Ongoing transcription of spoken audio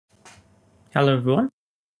Hello everyone.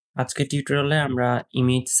 আজকের টিউটোরিয়ালে আমরা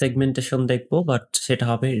ইমেজ সেগমেন্টেশন দেখব, বাট সেটা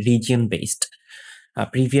হবে রিজিয়ন বেসড।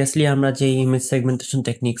 প্রিভিয়াসলি আমরা যে ইমেজ সেগমেন্টেশন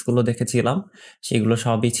টেকনিক্স গুলো দেখেছিলাম সেগুলো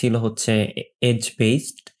সবই ছিল হচ্ছে এজ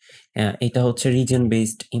বেসড। এটা হচ্ছে region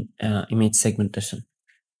based image segmentation.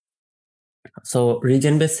 So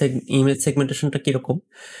region based image সেগমেন্টেশনটা কিরকম?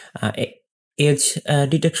 এজ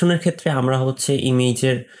ডিটেকশনের ক্ষেত্রে আমরা হচ্ছে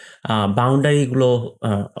ইমেজের বাউন্ডারিগুলো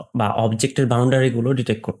বা অবজেক্টের বাউন্ডারিগুলো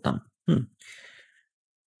ডিটেক্ট করতাম। হুম।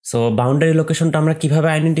 সো বাউন্ডারি লোকেশনটা আমরা কিভাবে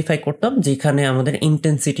আইডেন্টিফাই করতাম? যেখানে আমাদের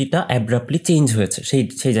ইন্টেন্সিটিটা অ্যাব্রাপ্টলি চেঞ্জ হয়েছে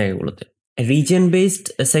সেই জায়গাগুলোতে। রিজিয়ন বেসড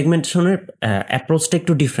সেগমেন্টেশনের অ্যাপ্রোচটা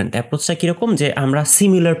একটু ডিফারেন্ট। অ্যাপ্রোচটা কিরকম? যে আমরা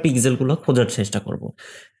সিমিলার পিক্সেলগুলো খোঁজার চেষ্টা করব।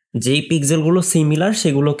 যেই পিক্সেলগুলো সিমিলার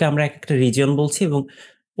সেগুলোকে আমরা একটা রিজিয়ন বলছি এবং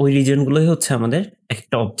ওই রিজিয়নগুলোই হচ্ছে আমাদের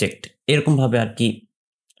একটা অবজেক্ট। এরকমভাবে আর কি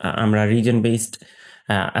আমরা রিজিয়ন বেসড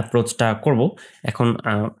অ্যাপ্রোচটা করব। এখন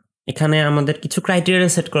এখানে আমাদের কিছু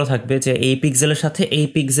ক্রাইটেরিয়া সেট করা থাকবে যে এই পিক্সেলের সাথে এই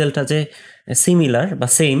পিক্সেলটা যে সিমিলার বা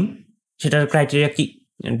সেম, সেটার ক্রাইটেরিয়া কি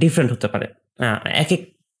ডিফারেন্ট হতে পারে। এক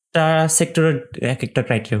একটা সেক্টরের এক একটা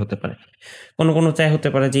ক্রাইটেরিয়া হতে পারে। কোনো চাই হতে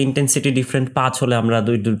পারে যে ইন্টেন্সিটি ডিফারেন্ট 5 হলে আমরা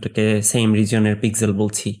দুটোকে সেম রিজিয়নের পিক্সেল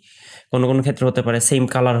বলছি। কোনো ক্ষেত্রে হতে পারে সেম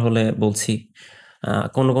কালার হলে বলছি।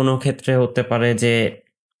 কোনো ক্ষেত্রে হতে পারে যে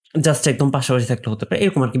জাস্ট একদম পাশাপাশি থাকলে হতে পারে।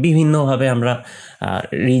 এরকম আরকি বিভিন্নভাবে আমরা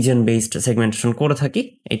রিজিয়ন বেসড সেগমেন্টেশন করে থাকি।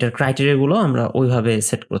 এটার ক্রাইটেরিয়াগুলো আমরা ওইভাবে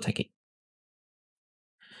সেট করে থাকি।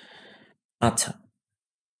 আচ্ছা,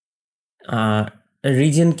 আ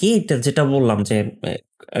রিজিয়ন কি? এটা যেটা বললাম যে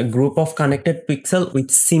group of connected pixel with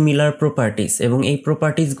similar properties, এবং এই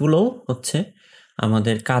প্রপার্টিজ গুলোও হচ্ছে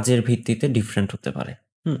আমাদের কাজের ভিত্তিতে ডিফারেন্ট হতে পারে।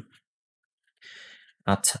 হুম?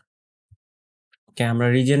 আচ্ছা। ওকে, আমরা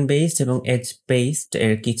রিজিয়ন বেসড এবং এজ বেসড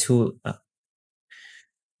এর কিছু আ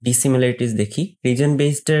ডিসিমিলারিটিস দেখি। রিজন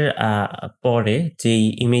বেসড এর পরে যেই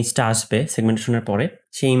ইমেজটা আসবে সেগমেন্টেশনের পরে,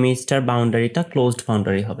 সেই ইমেজটার বাউন্ডারিটা ক্লোজড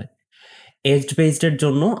বাউন্ডারি হবে। এজড বেসড এর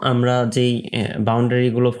জন্য আমরা যেই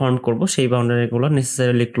বাউন্ডারিগুলো ফর্ম করব সেই বাউন্ডারিগুলো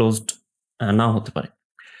নেসেসারিলি ক্লোজড নাও হতে পারে।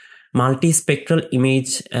 মাল্টি স্পেকট্রাল ইমেজ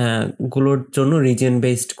গুলোর জন্য রিজিয়ন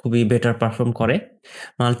বেসড খুবই বেটার পারফর্ম করে।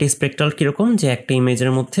 মাল্টি স্পেকট্রাল কিরকম? যে একটা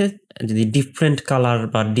ইমেজের মধ্যে যদি ডিফারেন্ট কালার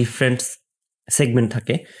বা ডিফারেন্ট সেগমেন্ট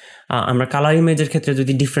থাকে, আমরা কালার ইমেজের ক্ষেত্রে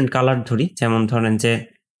যদি ডিফারেন্ট কালার ধরি, যেমন ধরেন যে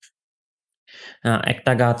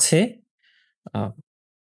একটা গাছে আ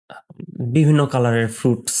বিভিন্ন কালারের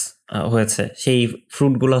ফ্রুটস হয়েছে। সেই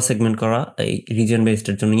ফ্রুটগুলা সেগমেন্ট করা এই রিজিয়ন বেসড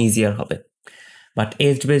এর জন্য ইজিয়ার হবে। বাট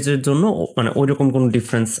এজ বেসড এর জন্য মানে ঐরকম কোনো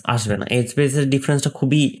ডিফারেন্স আসবে না। এজ বেসড এর ডিফারেন্সটা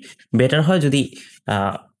খুবই বেটার হয় যদি আ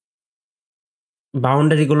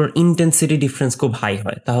বাউন্ডারি গুলোর ইনটেনসিটি ডিফারেন্স খুব হাই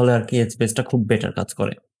হয়। তাহলে আরকি এজ বেসডটা খুব বেটার কাজ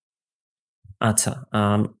করে। আচ্ছা,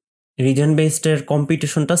 রিজন বেসড এর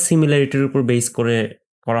কম্পিটিশনটা সিমিলারিটির উপর বেস করে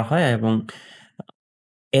করা হয়, এবং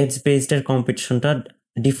এজ বেসড এর কম্পিটিশনটা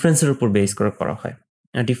ডিফারেন্সের উপর বেস করে করা হয়।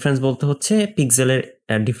 ডিফারেন্স বলতে হচ্ছে পিক্সেলের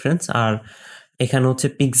ডিফারেন্স, আর এখানে হচ্ছে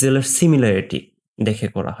পিক্সেলের সিমিলারিটি দেখে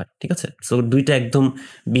করা হয়। ঠিক আছে? সো ২ টা একদম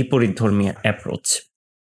বিপরীতধর্মী অ্যাপ্রোচ।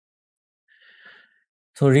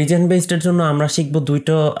 সো রিজিয়ন বেসড এর জন্য আমরা শিখব ২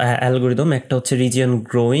 টো অ্যালগরিদম। একটা হচ্ছে রিজিয়ন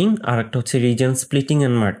গ্রোয়িং আর একটা হচ্ছে রিজিয়ন স্প্লিটিং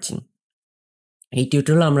অ্যান্ড মার্জিং। এই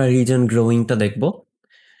টিউটোরিয়ালে আমরা রিজিয়ন গ্রোয়িংটা দেখব।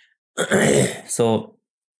 সো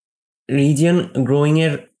রিজিয়ন গ্রোয়িং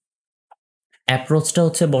এর অ্যাপ্রোচটা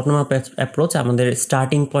হচ্ছে বটম আপ অ্যাপ্রোচ। আমাদের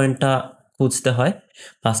স্টার্টিং পয়েন্টটা খুঁজতে হয়,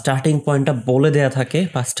 বা স্টার্টিং পয়েন্টটা বলে দেয়া থাকে,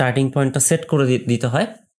 বা স্টার্টিং পয়েন্টটা সেট করে দিতে হয়।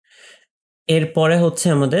 এরপরে হচ্ছে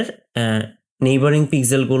আমাদের নেইবারিং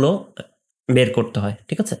পিক্সেলগুলো বের করতে হয়।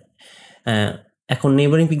 ঠিক আছে? অ্যা এখন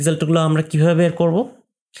নেইবারিং পিক্সেলগুলো আমরা কিভাবে বের করব?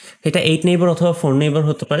 এটা 8 নেইবার অথবা 4 নেইবার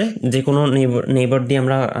হতে পারে। যেকোনো নেইবার দিয়ে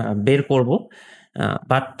আমরা বের করব।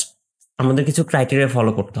 বাট আমাদের কিছু ক্রাইটেরিয়া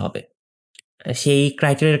ফলো করতে হবে। সেই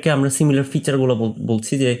ক্রাইটেরিয়াকে আমরা সিমিলার ফিচারগুলো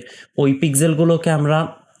বলছি যে ওই পিক্সেলগুলোকে আমরা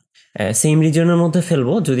সেম রিজিয়নের মধ্যে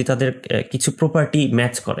ফেলবো যদি তাদের কিছু প্রপার্টি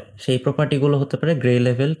ম্যাচ করে। সেই প্রপার্টিগুলো হতে পারে grey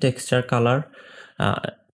level, texture, colour, a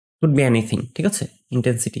could be anything. ঠিক আছে?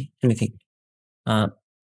 Intensity, anything. আ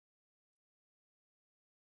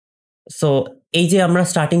সো এই যে আমরা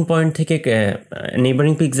স্টার্টিং পয়েন্ট থেকে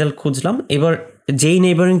নেইবারিং পিক্সেল খুঁজলাম। এবার যেই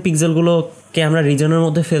নেইবারিং পিক্সেলগুলোকে আমরা রিজনের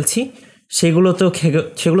মধ্যে ফেলছি, সেগুলো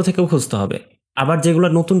থেকেও খুঁজতে হবে। আবার যেগুলো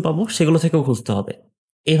নতুন পাবো সেগুলো থেকেও খুঁজতে হবে।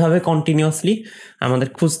 এভাবে আমাদের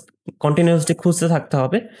কন্টিনিউয়াসলি খুঁজতে থাকতে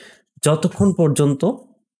হবে যতক্ষণ পর্যন্ত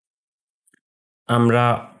আমরা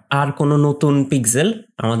আর কোনো নতুন পিক্সেল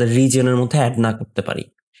আমাদের রিজিয়নের মধ্যে এড না করতে পারি।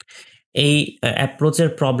 এই অ্যাপ্রোচের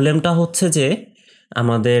প্রবলেমটা হচ্ছে যে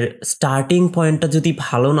আমাদের স্টার্টিং পয়েন্টটা যদি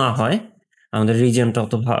ভালো না হয়, আমাদের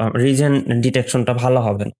রিজিয়ন ডিটেকশনটা ভালো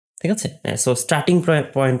হবে না। ঠিক আছে? সো স্টার্টিং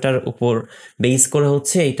পয়েন্টটার উপর বেস করে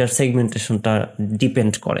হচ্ছে এইটার সেগমেন্টেশনটা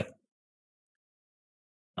ডিপেন্ড করে।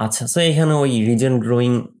 আচ্ছা, সো এখানে ওই রিজন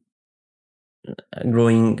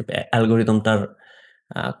গ্রোয়িং অ্যালগরিদমটার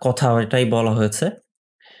কথা এটাই বলা হয়েছে।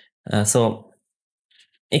 সো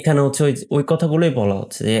এখানে হচ্ছে ওই কথাগুলোই বলা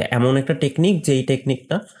হচ্ছে যে এমন একটা টেকনিক, যেই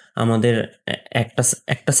টেকনিকটা আমাদের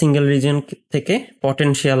একটা সিঙ্গেল রিজন থেকে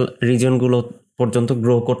পটেনশিয়াল রিজনগুলো পর্যন্ত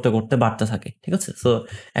গ্রো করতে করতে বাড়তে থাকে। ঠিক আছে, সো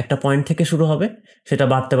একটা পয়েন্ট থেকে শুরু হবে, সেটা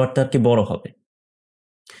বাড়তে বাড়তে আর কি বড় হবে।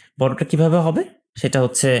 বড়টা কিভাবে হবে সেটা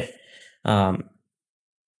হচ্ছে আম,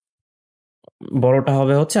 বড়টা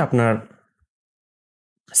হবে হচ্ছে আপনার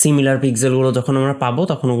সিমিলার পিক্সেলগুলো যখন আমরা পাবো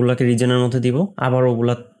তখন ওগুলোকে রিজনের মধ্যে দিব, আবার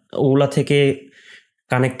ওগুলা থেকে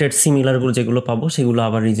কানেক্টেড সিমিলারগুলো যেগুলো পাবো সেগুলো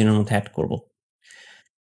আবার রিজনের মধ্যে অ্যাড করব।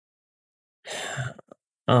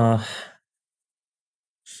 আহ,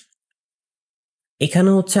 এখানে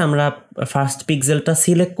হচ্ছে আমরা ফার্স্ট পিক্সেলটা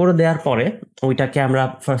সিলেক্ট করে দেওয়ার পরে ওইটাকে আমরা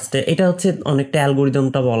ফার্স্টে, এটা হচ্ছে অনেকটা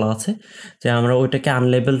অ্যালগোরিদমটা বলা আছে যে আমরা ওইটাকে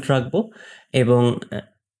আনলেবেলড রাখবো, এবং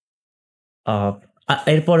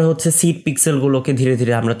এরপরে হচ্ছে সিড পিক্সেলগুলোকে ধীরে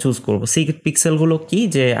ধীরে আমরা চুজ করব। সিড পিক্সেলগুলো কি,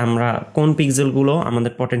 যে আমরা কোন পিক্সেলগুলো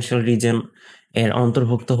আমাদের পটেনশিয়াল রিজন এর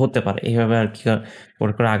অন্তর্ভুক্ত হতে পারে, এইভাবে আর কি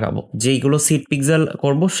করে করে আগাবো। যেইগুলো সিড পিক্সেল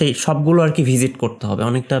করব সেই সবগুলো আর কি ভিজিট করতে হবে,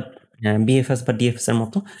 অনেকটা বিএফএস বা ডিএফএস এর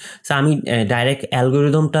মতো। সো আমি ডাইরেক্ট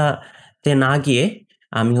অ্যালগোরিদমটাতে না গিয়ে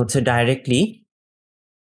আমি হচ্ছে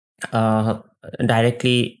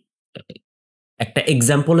ডাইরেক্টলি একটা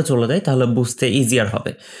এক্সাম্পলে চলে যাই, তাহলে বুঝতে ইজিয়ার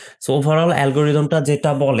হবে। সো ওভারঅল অ্যালগোরিদমটা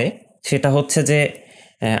যেটা বলে সেটা হচ্ছে যে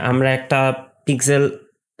আমরা একটা পিক্সেল,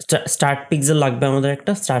 স্টার্ট পিক্সেল লাগবে আমাদের,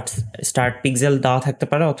 একটা স্টার্ট পিক্সেল দেওয়া থাকতে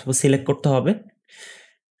পারে অথবা সিলেক্ট করতে হবে।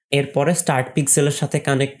 এরপরে স্টার্ট পিক্সেলের সাথে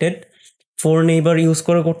কানেক্টেড 4 নেইবার ইউজ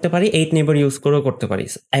করে করতে পারি, 8 নেইবার ইউজ করেও করতে পারি।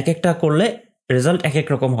 এক একটা করলে রেজাল্ট এক এক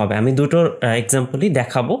রকম হবে। আমি দুটোর এক্সাম্পলই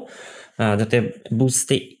দেখাবো যাতে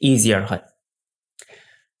বুঝতে ইজিয়ার হয়।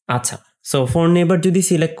 আচ্ছা, সো 4 নেইবার যদি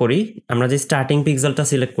সিলেক্ট করি, আমরা যে স্টার্টিং পিক্সেলটা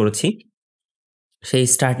সিলেক্ট করেছি সেই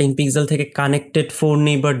স্টার্টিং পিক্সেল থেকে কানেক্টেড 4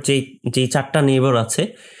 নেইবার যেই 4টা নেইবার আছে,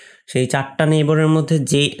 সেই 4টা নেইবারের মধ্যে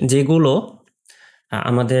যেগুলো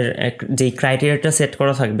আমাদের যেই ক্রাইটেরিয়াটা সেট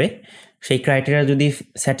করা থাকবে সেই ক্রাইটেরিয়া যদি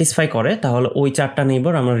স্যাটিসফাই করে তাহলে ওই 4টা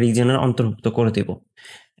নেইবার আমরা রিজনের অন্তর্ভুক্ত করে দেব।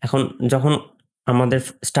 এখন যখন আমাদের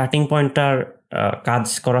স্টার্টিং পয়েন্টটার কাজ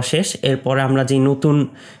করা শেষ, এরপরে আমরা যেই নতুন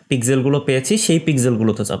পিক্সেলগুলো পেয়েছি সেই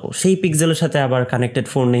পিক্সেলগুলোতে যাব, সেই পিক্সেলের সাথে আবার কানেক্টেড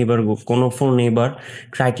 4 নেইবার, কোনো 4 নেইবার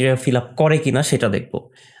ক্রাইটেরিয়া ফিল আপ করে কিনা সেটা দেখব।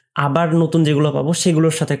 আবার নতুন যেগুলো পাবো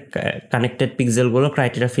সেগুলোর সাথে কানেক্টেড পিক্সেলগুলো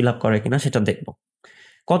ক্রাইটেরিয়া ফিল আপ করে কিনা সেটা দেখব।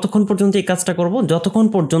 কতক্ষণ পর্যন্ত এই কাজটা করব? যতক্ষণ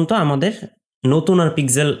পর্যন্ত আমাদের নতুন আর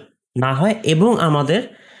পিক্সেল না হয় এবং আমাদের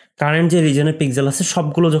কারেন্ট যে রিজনের পিক্সেল আছে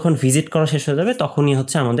সবগুলো যখন ভিজিট করা শেষ হয়ে যাবে তখনই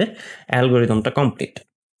হচ্ছে আমাদের অ্যালগোরিদমটা কমপ্লিট।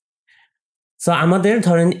 সো আমাদের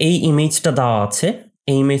ধরেন এই ইমেজটা দেওয়া আছে,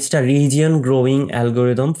 এই ইমেজটা রিজিয়ন গ্রোয়িং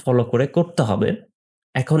অ্যালগোরিদম ফলো করে করতে হবে।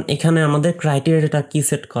 এখন এখানে আমাদের ক্রাইটেরিয়াটা কি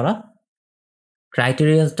সেট করা?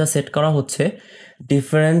 ক্রাইটেরিয়াটা সেট করা হচ্ছে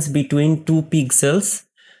difference between two pixel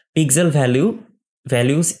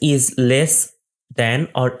values is less than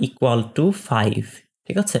or equal to 5।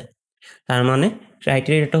 ঠিক আছে, তার মানে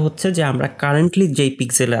ক্রাইটেরিয়াটা হচ্ছে যে আমরা কারেন্টলি যেই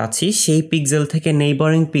পিক্সেলে আছি সেই পিক্সেল থেকে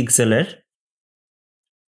নেইবারিং পিক্সেলের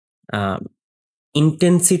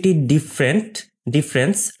intensity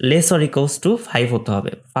difference less or equals to 5 হতে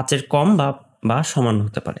হবে, 5-এর কম বা সমান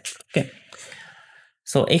হতে পারে। ওকে,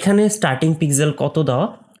 সো এখানে স্টার্টিং পিক্সেল কত দেওয়া?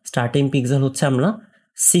 স্টার্টিং পিক্সেল হচ্ছে আমরা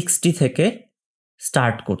 60 থেকে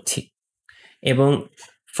স্টার্ট করছি, এবং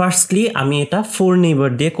ফার্স্টলি আমি এটা 4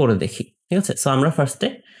 নেইবার দিয়ে করে দেখি। ঠিক আছে, সো আমরা ফার্স্টে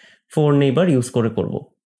 4 নেইবার ইউজ করে করব।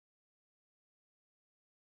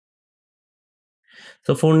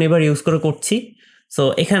 সো 4 নেইবার ইউজ করে করছি। সো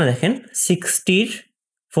এখানে দেখেন 60-র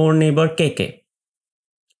 4 নেইবার কে কে?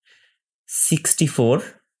 64,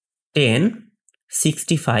 10,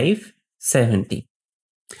 65, 70।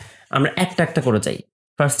 আমরা একটা একটা করে যাই।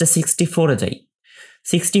 ফার্স্টে 64-এ যাই।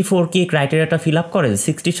 64 কি ক্রাইটেরিয়াটা ফিল আপ করে?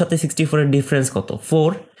 60-র সাথে 64-এর ডিফারেন্স কত? 4।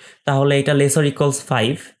 তাহলে এটা লেস অর ইকুয়ালস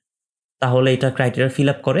 5, তাহলে এটা ক্রাইটেরিয়া ফিল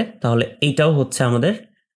আপ করে, তাহলে এইটাও হচ্ছে আমাদের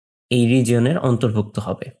এই রিজিয়নের অন্তর্ভুক্ত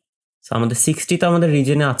হবে। সো আমাদের 60 তো আমাদের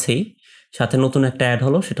রিজিয়নে আছেই, সাথে নতুন একটা অ্যাড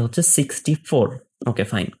হলো, সেটা হচ্ছে 64। ওকে,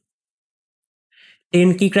 ফাইন। 10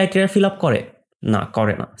 কি ক্রাইটেরিয়া ফিল আপ করে? না,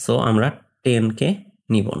 করে না, সো আমরা 10-কে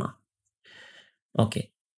নিব না। ওকে,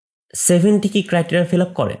 70 কি ক্রাইটেরিয়া ফিল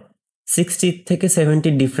আপ করে? 60 থেকে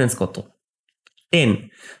 70 ডিফারেন্স কত? 10।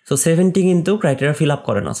 সো 70 কিন্তু ক্রাইটেরিয়া ফিল আপ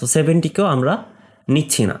করে না, সো 70-কেও আমরা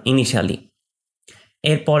নিচ্ছি না ইনিশিয়ালি।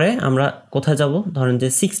 এরপরে আমরা কোথায় যাব? ধরেন যে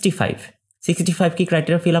 65 কি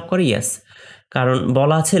ক্রাইটেরিয়া ফিল আপ করে? ইয়েস, কারণ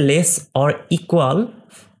বলা আছে লেস অর ইকুয়াল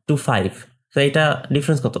টু 5, তো এটা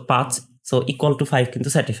ডিফারেন্স কত? 5, সো ইকুয়াল টু 5 কিন্তু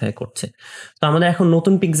স্যাটিসফাই করছে। তো আমাদের এখন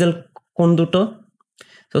নতুন পিক্সেল কোন দুটো?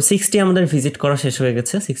 তো 60 আমাদের ভিজিট করা শেষ হয়ে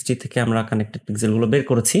গেছে। 60 থেকে আমরা কানেক্টেড পিক্সেলগুলো বের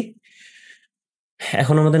করেছি।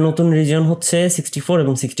 এখন আমাদের নতুন রিজিয়ন হচ্ছে 64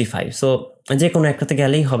 এবং 65। সো যে কোনো একটাতে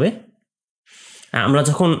গেলেই হবে। আমরা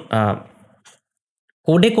যখন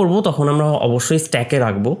কোডে করব তখন আমরা অবশ্যই স্ট্যাকে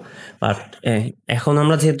রাখবো, বাট এখন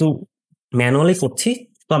আমরা যেহেতু ম্যানুয়ালি করছি,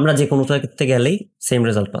 তো আমরা যে কোনোটাতে গেলেই সেম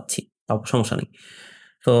রেজাল্ট পাচ্ছি, সমস্যা নেই।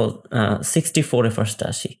 তো 64 এ ফার্স্টে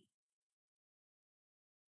আসি।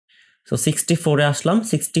 সো 64 এ আসলাম।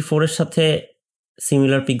 64 এর সাথে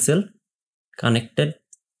সিমিলার পিক্সেল কানেক্টেড,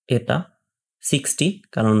 এটা 60,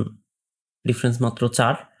 কারণ ডিফারেন্স মাত্র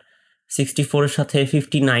 4। 64 এর সাথে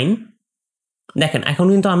 59। দেখেন এখন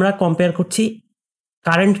কিন্তু আমরা কম্পেয়ার করছি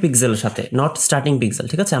কারেন্ট পিক্সেলের সাথে, নট স্টার্টিং পিক্সেল,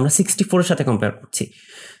 ঠিক আছে? আমরা 64 এর সাথে কম্পেয়ার করছি।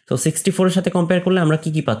 তো 64 এর সাথে কম্পেয়ার করলে আমরা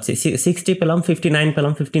কি পাচ্ছি? 60 পেলাম, 59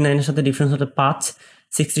 পেলাম। 59 এর সাথে ডিফারেন্স হচ্ছে 5,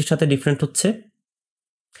 60 এর সাথে ডিফারেন্ট হচ্ছে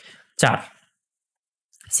 4।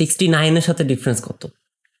 69 এর সাথে ডিফারেন্স কত?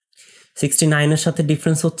 69 এর সাথে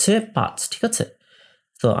ডিফারেন্স হচ্ছে 5, ঠিক আছে?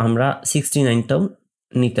 তো আমরা 69টাও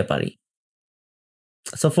নিতে পারি।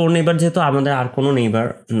 সো 4 নেইবার, যেহেতু আমাদের আর কোনো নেইবার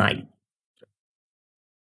নাই।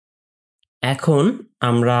 এখন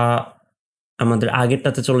আমরা আমাদের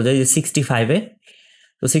আগেরটাতে চলে যাই, যে 65 এ।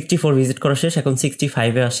 তো 64 ভিজিট করা শেষ, এখন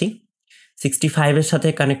 65 এ আসি। 65 এর সাথে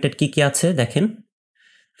কানেক্টেড কি আছে দেখেন,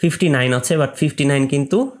 59 আছে, বাট 59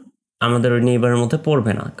 কিন্তু আমাদের ওই নেইবারের মধ্যে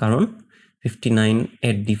পড়বে না, কারণ 59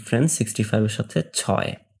 এর ডিফারেন্স 65 এর সাথে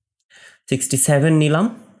 6। 67 নিলাম।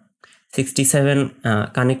 67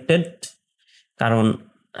 কানেক্টেড, কারণ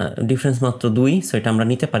ডিফারেন্স মাত্র 2, সো এটা আমরা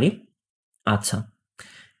নিতে পারি। আচ্ছা,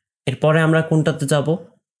 এরপরে আমরা কোনটাতে যাব?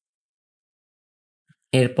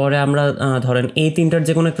 এরপরে আমরা ধরেন এই তিনটার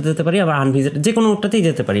যে কোনো একটা যেতে পারি, আবার আনভিজিট যে কোনো একটাতেই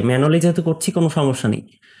যেতে পারি। ম্যানুয়ালি যেহেতু করছি কোনো সমস্যা নেই।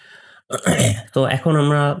 তো এখন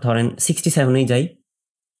আমরা ধরেন 67এই যাই।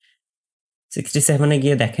 67 এ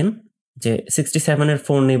গিয়ে দেখেন যে 67 এর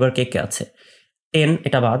 4 নেইবার কে আছে। 10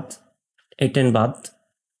 এটা বাদ, এই 10 বাদ।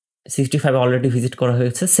 65 অলরেডি ভিজিট করা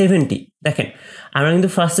হয়েছে। 70 দেখেন, আমরা কিন্তু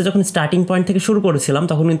ফার্স্টে যখন স্টার্টিং পয়েন্ট থেকে শুরু করেছিলাম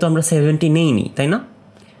তখন কিন্তু আমরা 70 নেইনি, তাই না?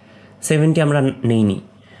 70 আমরা নেইনি,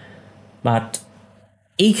 বাট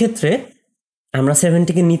এই ক্ষেত্রে আমরা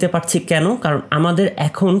 70কে নিতে পারছি কেন? কারণ আমাদের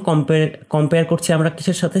এখন কম্পেয়ার করছি আমরা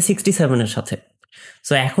কিসের সাথে? 67 এর সাথে।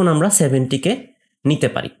 সো এখন আমরা 70কে নিতে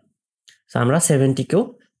পারি। সো আমরা 70কেও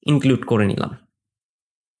ইনক্লুড করে নিলাম।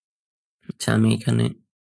 আচ্ছা, আমি এখানে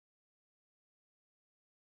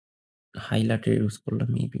হাইলাইটার ইউজ করলাম,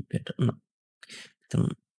 মেবি বেটার না।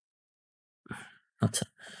 আচ্ছা,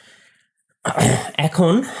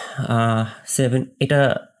 এখন 7 এটা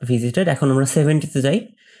ভিজিটেড। এখন আমরা 70তে যাই।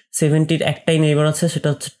 70-র একটাই নেইবার আছে, সেটা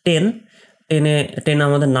হচ্ছে 10। 10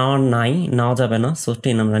 আমাদের নেওয়া যাবে না, সো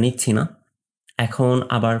 10 আমরা নিচ্ছি না। এখন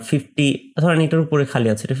আবার 50, ধরেন এটার উপরে খালি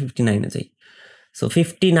আছে, এটা 59 এ যাই। সো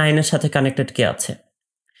 59 এর সাথে কানেক্টেড কে আছে?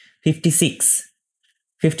 56।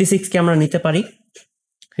 56 কে আমরা নিতে পারি।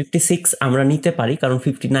 56 আমরা নিতে পারি, কারণ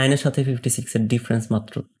 59 এর সাথে 56 এর ডিফারেন্স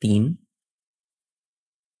মাত্র 3।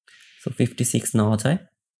 সো 56 নেওয়া যায়।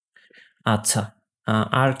 আচ্ছা,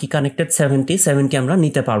 আর কি কানেক্টেড? 70 আমরা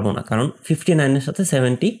নিতে পারবো না, কারণ 59 এর সাথে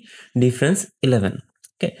 70 ডিফারেন্স 11।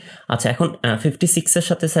 ওকে, আচ্ছা, এখন 56 এর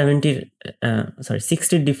সাথে 70-র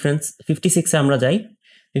 60-র ডিফারেন্স। 56 এ আমরা যাই।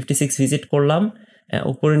 56 ভিজিট করলাম।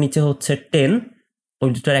 উপরে নিচে হচ্ছে 10, ওই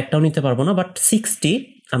দুটার একটাও নিতে পারবো না, বাট 60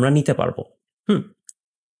 আমরা নিতে পারবো।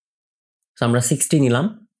 তো আমরা 60 নিলাম।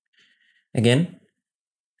 এগেন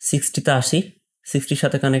 60তে আসি। 60-র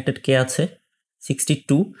সাথে কানেক্টেড কে আছে?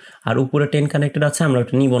 62, আর উপরে 10 কানেক্টেড আছে, আমরা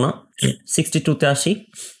ওটা নিব না। 62তে আসি,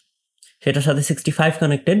 সেটার সাথে 65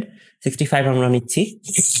 কানেক্টেড। 65 আমরা নিচ্ছি।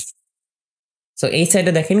 সো এই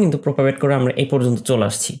সাইডে দেখেন কিন্তু প্রপাগেট করে আমরা এই পর্যন্ত চলে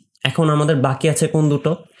আসছি। এখন আমাদের বাকি আছে কোন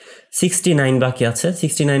দুটো? 69 বাকি আছে।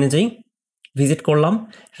 69-এ যাই, ভিজিট করলাম।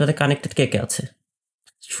 এর সাথে কানেক্টেড কে আছে?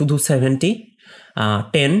 শুধু 70,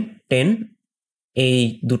 10, 10। এই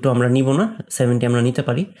দুটো আমরা নিব না, 70 আমরা নিতে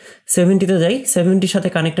পারি। 70তে যাই। 70-র সাথে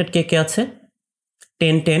কানেক্টেড কে আছে?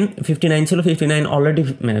 10, 10, 59 ছিল। 59 অলরেডি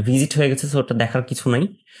ভিজিট হয়ে গেছে, সো ওটা দেখার কিছু নাই,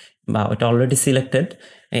 বা ওটা অলরেডি সিলেক্টেড।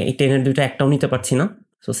 এই 10-এর দুইটা একটাও নিতে পারছি না,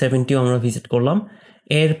 সো 70ও আমরা ভিজিট করলাম।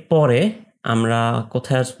 এরপরে আমরা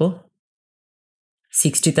কোথায় আসবো?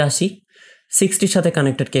 60তে আসি। 60-র সাথে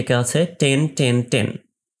কানেক্টেড কে আছে? 10, 10, 10।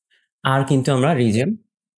 আর কিন্তু আমরা রিজিয়ন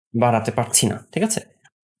বাড়াতে পারছি না, ঠিক আছে?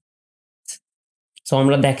 সো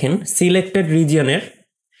আমরা দেখেন সিলেক্টেড রিজিয়নের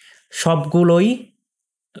সবগুলোই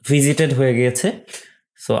ভিজিটেড হয়ে গিয়েছে।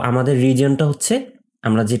 সো আমাদের রিজিয়নটা হচ্ছে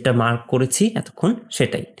আমরা যেটা মার্ক করেছি এতক্ষণ,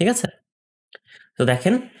 সেটাই, ঠিক আছে? তো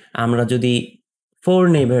দেখেন, আমরা যদি 4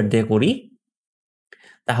 নেইবার দিয়ে করি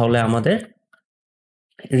তাহলে আমাদের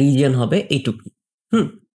রিজিয়ন হবে এইটুকু।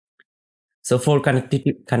 সো 4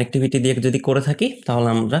 কানেক্টিভিটি দিয়ে যদি করে থাকি তাহলে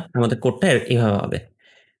আমাদের কোডটা এইভাবে হবে।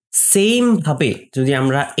 সেম ভাবে যদি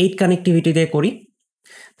আমরা 8 কানেক্টিভিটি দিয়ে করি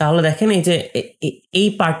তাহলে দেখেন এই যে এই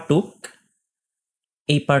পার্টটুক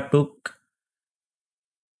এই পার্টটুক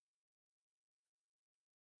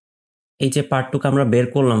এই যে পার্টটুক আমরা বের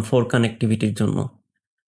করলাম 4 কানেক্টিভিটির জন্য,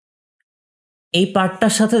 এই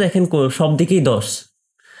পার্টটার সাথে দেখেন সব দিকেই 10।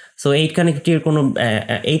 সো 8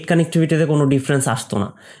 কানেক্টিভিটিতে কোনো ডিফারেন্স আসতো না।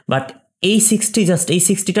 বাট এই 60, জাস্ট এই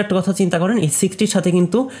 60টার কথা চিন্তা করেন, এই 60র সাথে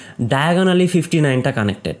কিন্তু ডায়াগোনালি 59টা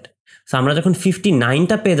কানেক্টেড। সো আমরা যখন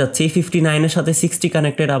 59টা পেয়ে যাচ্ছি, এই 59-এর সাথে 60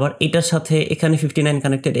 কানেক্টেড, আবার এটার সাথে এখানে 59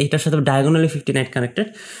 কানেক্টেড, এইটার সাথে ডায়াগোনালি 59 কানেক্টেড,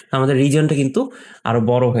 আমাদের রিজনটা কিন্তু আরো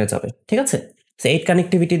বড় হয়ে যাবে। ঠিক আছে? সো 8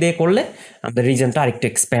 কানেক্টিভিটি দিয়ে করলে আমাদের রিজনটা আরেকটু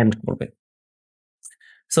এক্সপ্যান্ড করবে।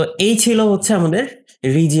 সো এই ছিল হচ্ছে আমাদের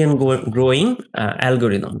রিজিয়ন গ্রোয়িং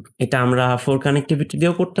অ্যালগোরিদম। এটা আমরা 4 কানেক্টিভিটি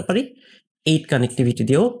দিয়েও করতে পারি, 8 কানেক্টিভিটি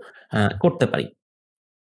দিয়েও করতে পারি।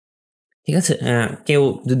 ঠিক আছে? কেউ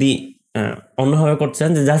যদি অন্যভাবে করতে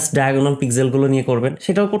চান যে জাস্ট ডায়াগোনাল পিক্সেলগুলো নিয়ে করবেন,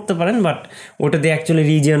 সেটাও করতে পারেন, বাট ওটা দিয়ে অ্যাকচুয়ালি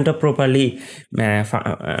রিজিয়নটা প্রপারলি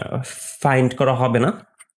ফাইন্ড করা হবে না।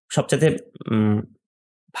 সবচাইতে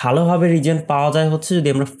ভালোভাবে রিজিয়ন পাওয়া যায় হচ্ছে যদি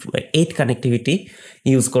আমরা 8 কানেক্টিভিটি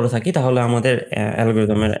ইউজ করে থাকি, তাহলে আমাদের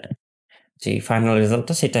অ্যালগোরিদমের যে ফাইনাল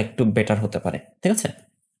রেজাল্টটা সেটা একটু বেটার হতে পারে। ঠিক আছে?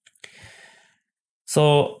 সো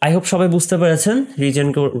আই হোপ সবাই বুঝতে পেরেছেন রিজিয়ন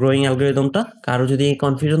গ্রোয়িং অ্যালগোরিদমটা। কারো যদি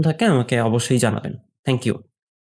কনফিউশন থাকে আমাকে অবশ্যই জানাবেন। Thank you.